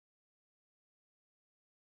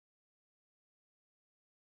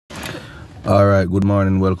Alright, good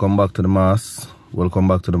morning. Welcome back to the Mass. Welcome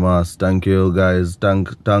back to the Mass. Thank you guys.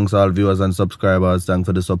 Thanks all viewers and subscribers. Thanks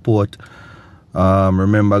for the support.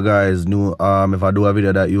 Remember guys, if I do a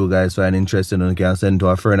video that you guys find interesting, you can send to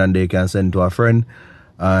a friend and they can send to a friend,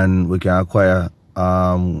 and we can acquire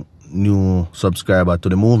new subscriber to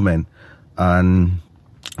the movement. And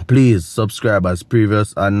please subscribe as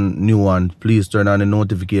previous and new one. Please turn on the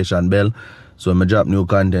notification bell so when I drop new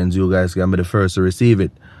contents you guys can be the first to receive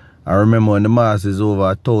it. And remember, when the Mass is over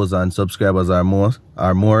 1,000 subscribers or more,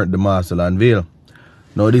 the Mass will unveil.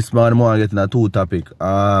 Now this morning I get into two topic.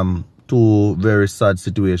 Two very sad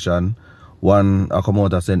situation. One I come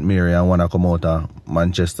out of St. Mary and one I come out of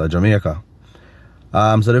Manchester, Jamaica.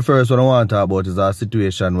 So the first one I want to talk about is a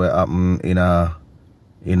situation where happened in a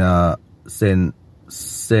St.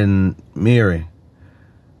 Mary.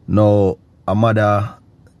 Now a mother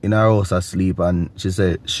in her house asleep and she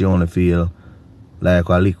said she only feel like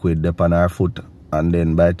a liquid upon her foot, and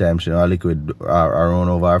then by the time she know a liquid run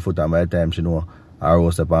over her foot, and by the time she know her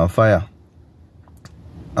house upon fire.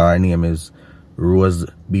 Her name is Rose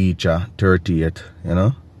Beecher 38, you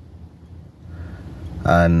know.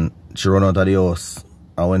 And she run out of the house.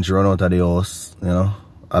 And when she run out of the house, you know,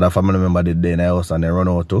 other family member did in the house and they run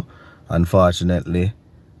out too. Unfortunately,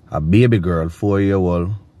 a baby girl,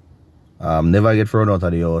 4-year-old, never get thrown out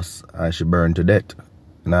of the house and she burned to death.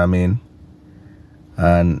 You know what I mean?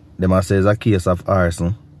 And they must say it's a case of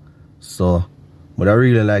arson. So, but I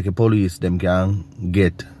really like the police, them can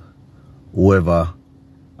get whoever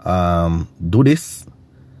do this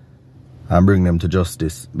and bring them to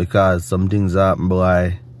justice, because some things happen,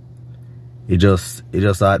 boy. It just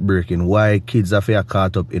heartbreaking. Why kids are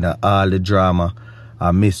caught up in all the drama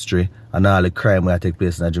and mystery and all the crime that take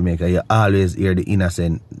place in Jamaica. You always hear the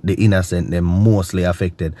innocent, them mostly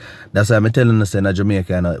affected. That's why I'm telling you in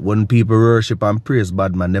Jamaica, you know, when people worship and praise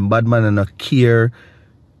bad man, them bad man don't care.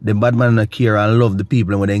 Them bad man don't care and love the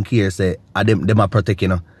people, and when they care, say them are protect, you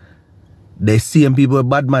know. They same people with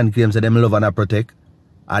bad man claim say them love and protect,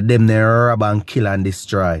 and them they rob and kill and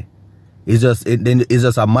destroy. It's just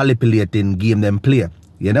a manipulating game them play,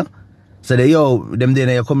 you know. So they them in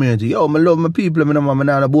your community, I love my people, I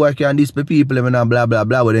know boy can this people, I know blah blah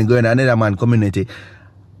blah, but then go in another man community.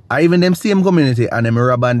 Or even them same community and them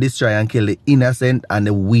rob and destroy and kill the innocent and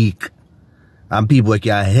the weak. And people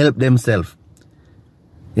can help themselves.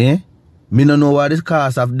 Yeah? Me don't know what the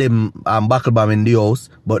cause of them buckle bomb in the house,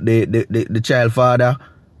 but the child father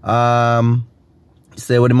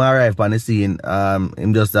say when him arrive on the scene,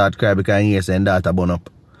 him just start cry because he hears saying daughter burn up.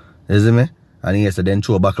 You see me? And he said then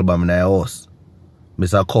throw a buckle bomb in the house.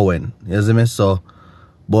 Mr. Cohen. You see me? So,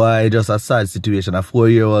 boy, just a sad situation. A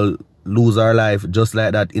 4-year-old lose her life just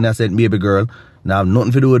like that innocent baby girl. Now have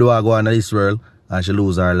nothing to do with what go on in this world, and she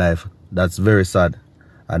lose her life. That's very sad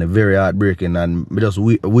and very heartbreaking. And we just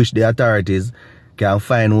wish the authorities can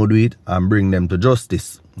find who do it and bring them to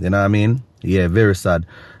justice. You know what I mean? Yeah, very sad.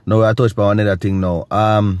 Now I touch on another thing now.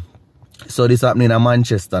 So this happening in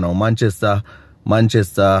Manchester now.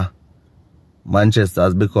 Manchester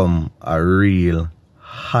has become a real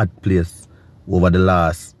hot place over the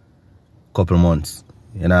last couple months.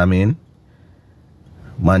 You know what I mean?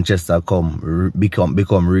 Manchester become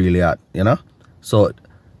really hot, you know? So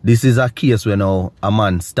this is a case where now a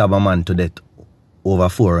man stab a man to death over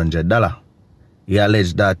 $400. He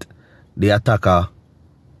alleged that the attacker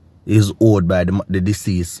is owed by the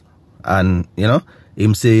deceased. And, you know,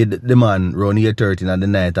 him say the man run here 13 at the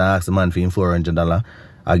night and ask the man for him $400.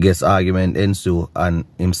 I guess argument ensue and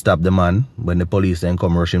him stop the man. When the police then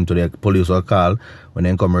come rush him to the police were called. When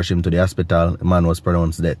they come rush him to the hospital, the man was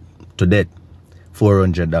pronounced dead to death.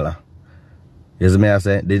 $400. You see me I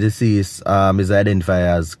say? The deceased is identified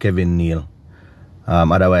as Kevin Neal.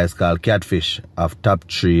 Otherwise called Catfish of Top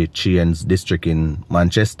 3 Chains District in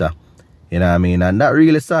Manchester. You know what I mean? And that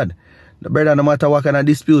really sad. The brother, no matter what kind of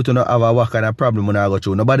dispute you have or what kind of problem you go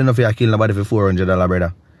through, nobody know if you kill nobody for $400,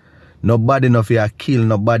 brother. Nobody know if you kill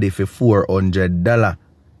nobody for $400.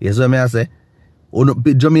 You see what I say?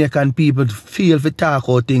 Jamaican people feel to talk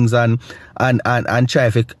about things and try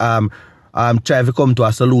to come to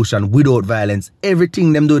a solution without violence.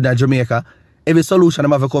 Everything them do in Jamaica, every solution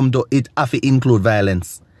them have to come to, it have to include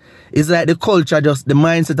violence. It's like the culture the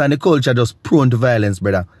mindset and the culture just prone to violence,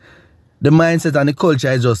 brother. The mindset and the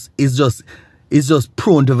culture is just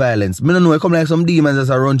prone to violence. Me don't know, it come like some demons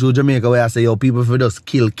that run through Jamaica where I say, yo, people for just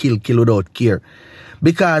kill without care.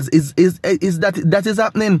 Because that is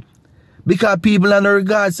happening. Because people are no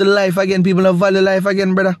regards to life again, people don't value life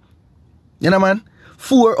again, brother. You know, man?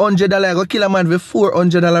 $400, go kill a man for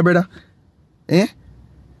 $400, brother. Eh?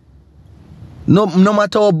 No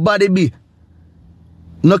matter how bad it be.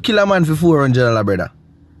 No kill a man for $400, brother.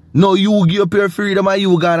 No, you give up your freedom and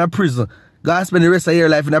you go to prison. Go spend the rest of your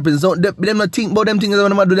life in a prison. So them not think about them things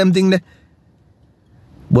when they do them things there.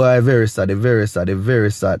 Boy, very sad, very sad,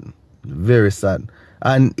 very sad. Very sad.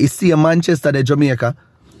 And you see in Manchester, the Jamaica,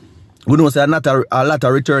 we know say not a lot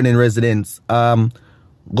of returning residents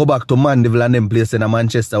go back to Mandeville and them place in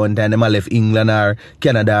Manchester one time them left England or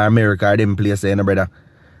Canada or America or them place, you know, brother.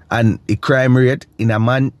 And the crime rate in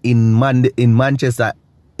Manchester,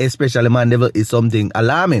 especially Mandeville, is something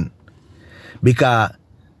alarming. Because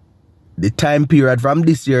the time period from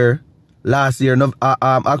this year, last year,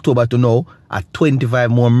 October to now, 25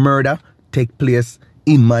 more murder take place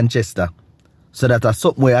in Manchester. So that's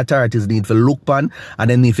something where authorities need to look upon and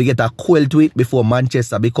then need to get a quell to it before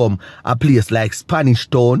Manchester become a place like Spanish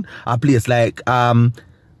Town, a place like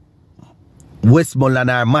Westmoreland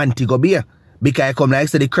or Montego Bay. Because I come like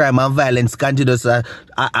say the crime and violence continues a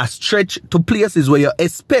stretch to places where you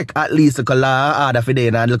expect at least a law order for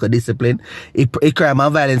them and look at discipline. A crime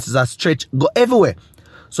and violence is a stretch go everywhere.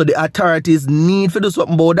 So the authorities need to do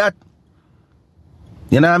something about that.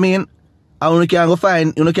 You know what I mean? And you can go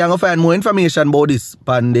find more information about this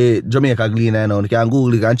on the Jamaica Gleaner, you know. You can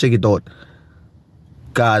Google it and check it out.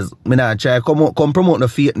 Because I not try come promote the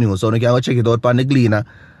fake news. So you can go check it out on the Gleaner.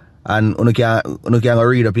 And you can go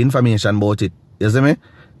read up information about it. You see me?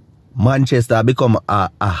 Manchester become a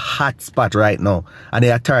hot spot right now. And the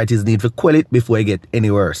authorities need to quell it before it get any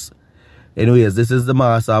worse. Anyways, this is the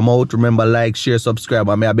master. I'm out. Remember, like, share, subscribe.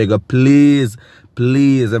 And may I beg you, please,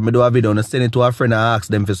 if I do a video, send it to a friend and ask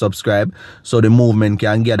them to subscribe so the movement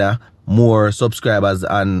can gather more subscribers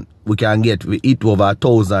and we can get it over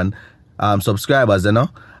 1,000 subscribers, you know.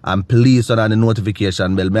 And please turn on the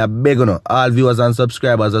notification bell. May I beg you, all viewers and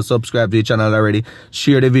subscribers that subscribe to the channel already,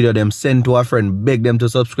 share the video, them send to a friend, beg them to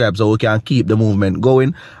subscribe so we can keep the movement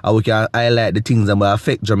going and we can highlight the things that will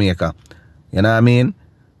affect Jamaica. You know what I mean?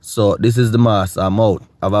 So this is the mass. I'm out.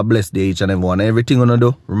 Have a blessed day each and everyone. Everything you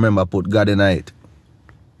do, remember, put God in it.